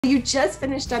You just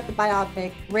finished up the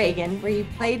biopic Reagan, where you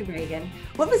played Reagan.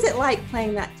 What was it like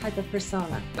playing that type of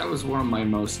persona? That was one of my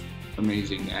most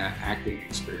amazing acting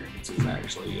experiences,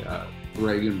 actually.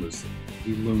 Reagan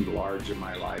he loomed large in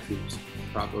my life. He was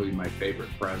probably my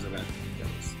favorite president.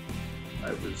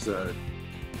 I was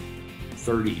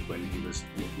 30 when he was,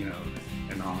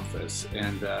 in office.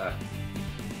 And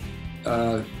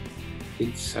I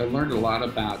learned a lot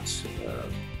about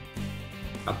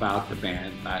the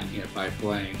band by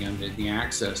playing, and the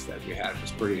access that we had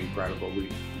was pretty incredible. We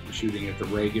were shooting at the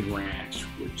Reagan Ranch,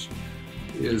 which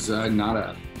is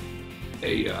not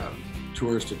a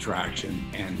tourist attraction,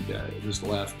 and it was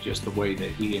left just the way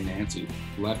that he and Nancy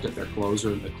left it. Their clothes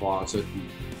are in the closet,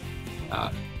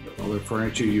 and all the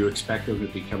furniture, you expect them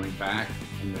to be coming back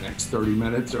in the next 30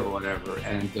 minutes or whatever,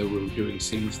 and we were doing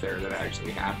scenes there that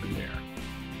actually happened there.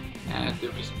 And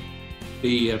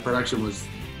the production was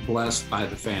blessed by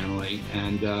the family,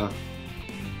 and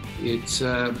it's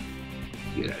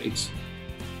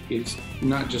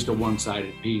not just a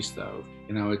one-sided piece, though.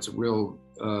 It's a real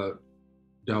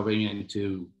delving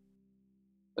into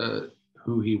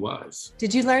who he was.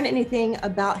 Did you learn anything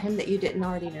about him that you didn't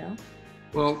already know?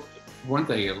 Well, one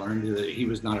thing I learned is that he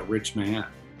was not a rich man.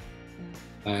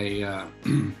 I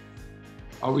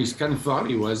always kind of thought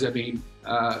he was.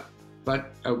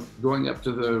 But going up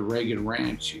to the Reagan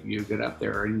Ranch, you get up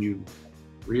there and you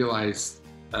realize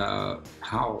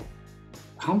how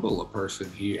humble a person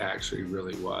he actually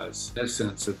really was. That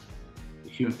sense of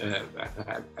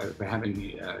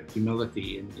having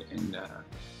humility in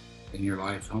your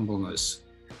life, humbleness.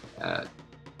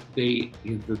 The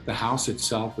house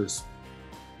itself is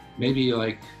maybe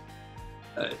like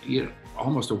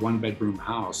almost a one-bedroom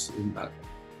house in about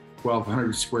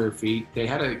 1,200 square feet. They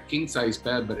had a king-size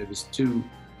bed, but it was two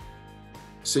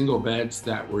single beds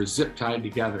that were zip-tied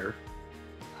together.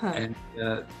 And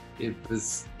it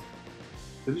was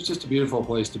just a beautiful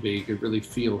place to be. You could really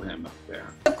feel him up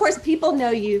there. Of course, people know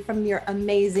you from your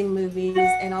amazing movies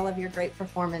and all of your great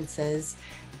performances,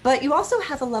 but you also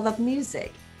have a love of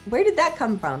music. Where did that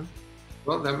come from?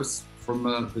 Well, that was from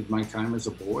my time as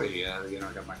a boy. I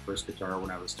got my first guitar when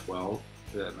I was 12.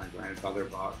 That my grandfather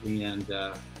bought me, and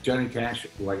Johnny Cash,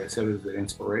 like I said, was an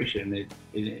inspiration.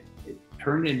 It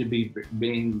turned into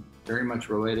being very much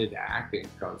related to acting,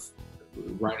 because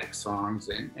writing songs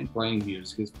and playing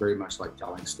music is very much like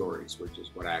telling stories, which is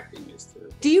what acting is too.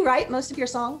 Do you write most of your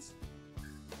songs?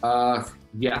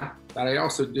 Yeah, but I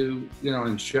also do,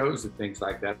 in shows and things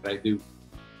like that, I do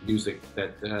music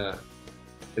that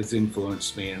has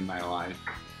influenced me in my life.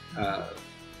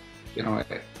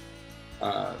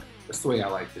 That's the way I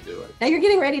like to do it. Now you're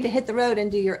getting ready to hit the road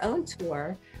and do your own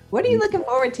tour. What are you looking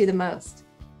forward to the most?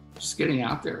 Just getting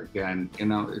out there again.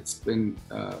 It's been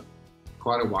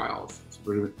quite a while since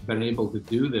we've been able to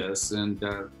do this, and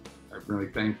I'm really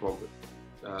thankful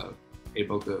that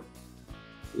able to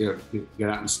get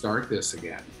out and start this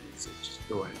again. It's just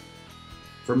going.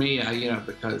 For me,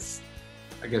 because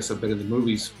I guess I've been in the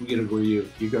movies, where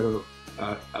you go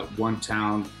to one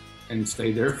town and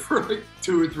stay there for like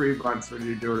 2 or 3 months when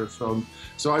you're doing a film.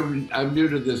 So I'm new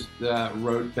to this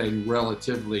road thing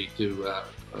relatively to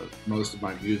most of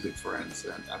my music friends,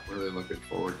 and I'm really looking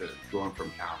forward to going from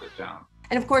town to town.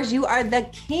 And of course, you are the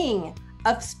king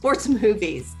of sports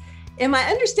movies. Am I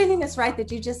understanding this right, that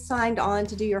you just signed on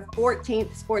to do your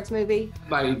 14th sports movie?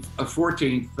 My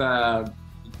 14th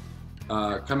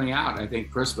coming out, I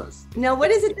think, Christmas. Now,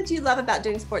 what is it that you love about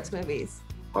doing sports movies?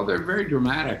 Well, they're very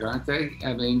dramatic, aren't they?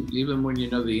 I mean, even when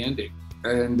you know the ending.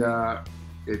 And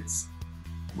it's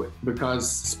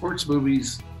because sports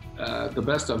movies, the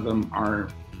best of them are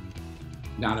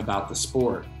not about the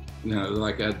sport.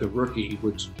 Like The Rookie,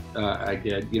 which I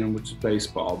did, which is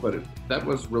baseball, but that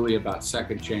was really about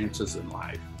second chances in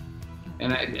life.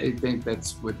 And I think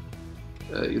that's what,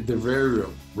 they're very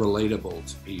relatable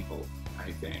to people,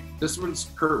 I think. This one's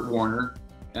Kurt Warner.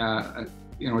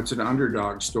 It's an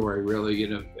underdog story, really.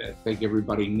 I think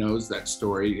everybody knows that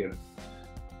story.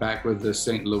 Back with the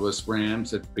St. Louis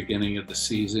Rams at the beginning of the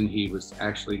season, he was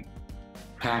actually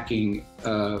packing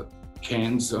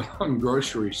cans on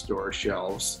grocery store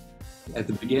shelves at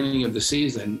the beginning of the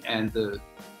season, and the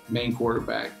main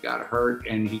quarterback got hurt,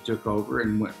 and he took over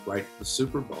and went right to the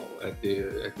Super Bowl at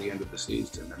the end of the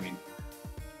season. I mean,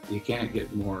 you can't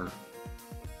get more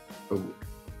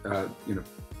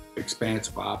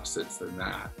expansive opposites than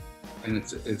that, and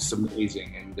it's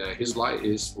amazing. And his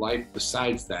life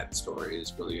besides that story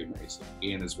is really amazing.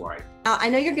 He and his wife. I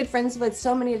know you're good friends with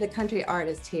so many of the country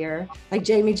artists here, like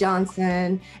Jamie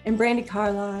Johnson and Brandy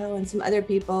Carlisle and some other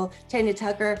people, Tanya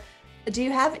Tucker. Do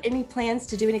you have any plans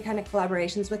to do any kind of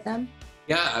collaborations with them?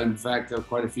 Yeah, in fact,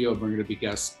 quite a few of them are going to be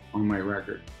guests on my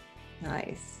record.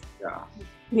 Nice. Yeah.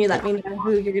 Can you let me know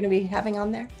who you're going to be having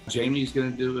on there? Jamie's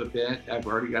going to do a bit. I've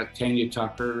already got Tanya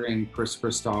Tucker and Chris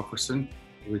Christopherson,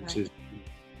 which is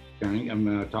coming.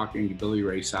 I'm talking to Billy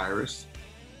Ray Cyrus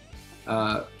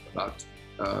about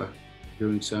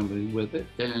doing something with it.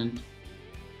 And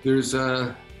there's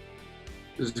a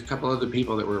couple other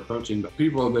people that we're approaching, but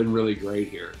people have been really great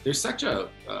here. There's such a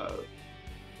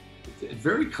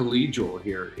very collegial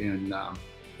here in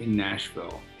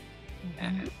Nashville,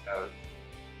 and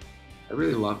I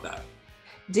really love that.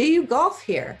 Do you golf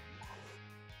here?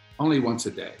 Only once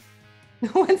a day.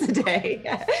 Once a day.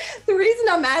 The reason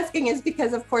I'm asking is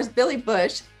because, of course, Billy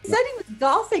Bush said he was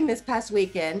golfing this past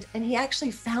weekend, and he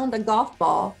actually found a golf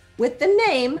ball with the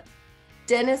name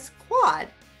Dennis Quaid.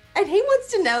 And he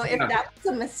wants to know if that was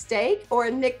a mistake or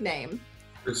a nickname.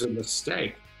 It's a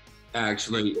mistake,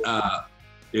 actually.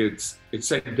 It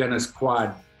said Dennis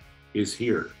Quaid is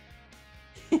here.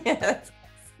 Yes.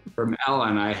 From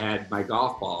Ellen, I had my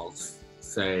golf balls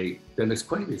say Dennis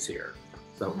Quaid is here.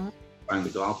 So find the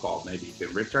golf ball. Maybe you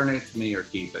can return it to me or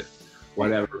keep it,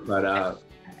 whatever. But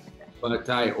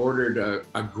I ordered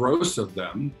a gross of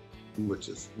them, which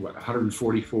is what,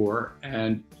 144,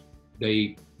 and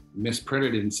they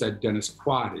misprinted it and said Dennis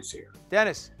Quaid is here.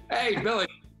 Dennis. Hey, Billy.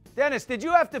 Dennis, did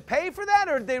you have to pay for that,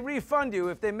 or did they refund you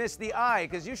if they missed the I?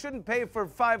 Because you shouldn't pay for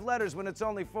 5 letters when it's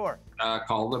only 4.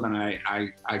 Called them, and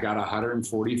I got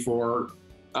 144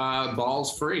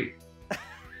 balls free.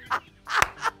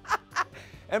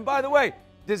 And by the way,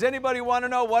 does anybody want to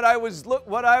know what I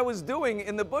was doing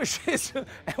in the bushes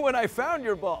when I found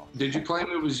your ball? Did you claim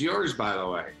it was yours, by the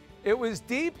way? It was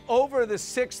deep over the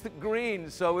 6th green,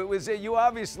 so it was you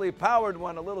obviously powered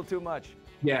one a little too much.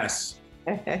 Yes.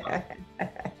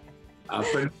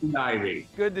 Prince Ivy.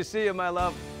 Good to see you, my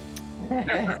love.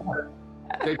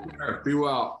 Take care. Be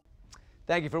well.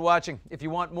 Thank you for watching. If you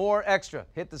want more extra,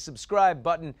 hit the subscribe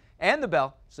button and the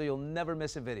bell so you'll never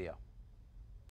miss a video.